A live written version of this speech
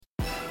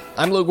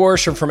I'm Luke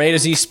Worsham from A to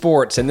Z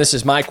Sports, and this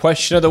is my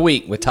question of the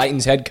week with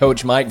Titans head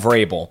coach Mike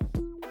Vrabel.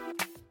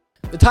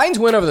 The Titans'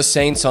 win over the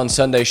Saints on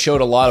Sunday showed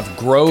a lot of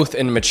growth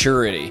and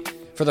maturity.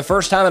 For the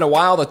first time in a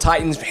while, the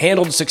Titans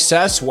handled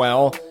success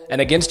well,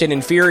 and against an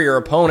inferior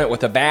opponent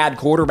with a bad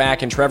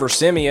quarterback in Trevor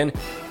Siemian,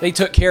 they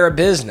took care of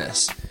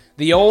business.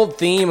 The old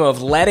theme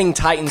of letting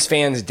Titans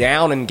fans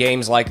down in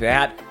games like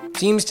that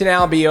seems to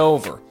now be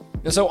over.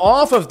 And so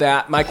off of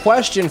that, my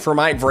question for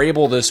Mike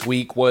Vrabel this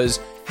week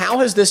was, how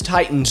has this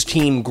Titans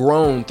team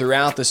grown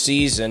throughout the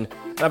season?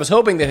 And I was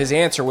hoping that his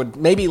answer would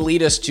maybe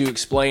lead us to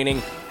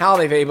explaining how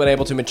they've been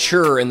able to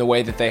mature in the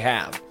way that they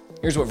have.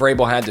 Here's what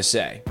Vrabel had to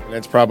say. And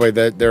it's probably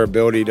their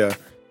ability to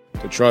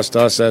trust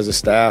us as a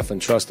staff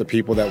and trust the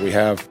people that we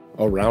have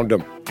around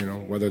them,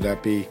 whether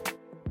that be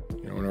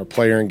in our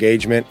player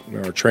engagement,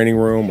 in our training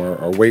room,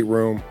 our weight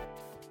room,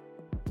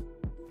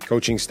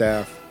 coaching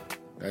staff.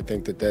 I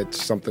think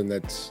that's something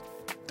that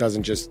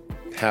doesn't just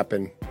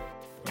happen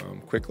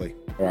quickly.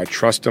 I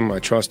trust them. I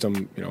trust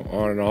them,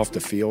 on and off the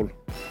field.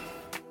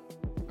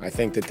 I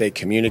think that they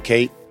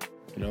communicate,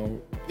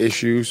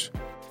 issues.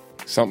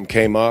 Something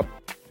came up,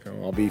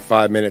 I'll be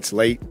 5 minutes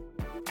late,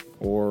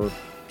 or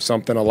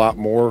something a lot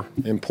more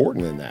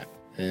important than that.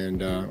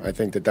 And I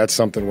think that that's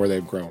something where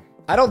they've grown.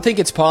 I don't think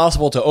it's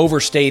possible to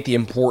overstate the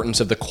importance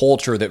of the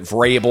culture that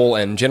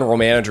Vrabel and general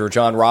manager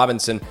John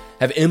Robinson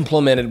have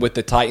implemented with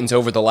the Titans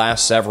over the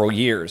last several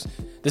years.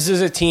 This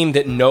is a team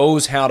that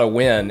knows how to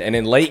win, and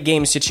in late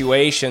game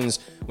situations,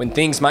 when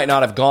things might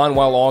not have gone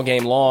well all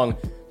game long,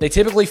 they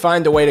typically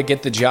find a way to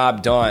get the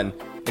job done.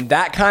 And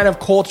that kind of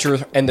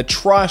culture and the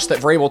trust that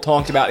Vrabel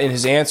talked about in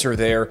his answer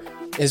there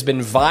has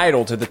been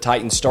vital to the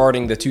Titans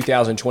starting the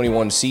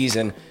 2021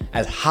 season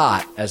as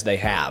hot as they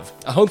have.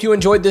 I hope you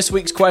enjoyed this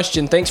week's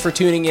question. Thanks for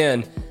tuning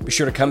in. Be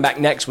sure to come back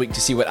next week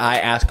to see what I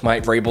ask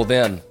Mike Vrabel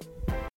then.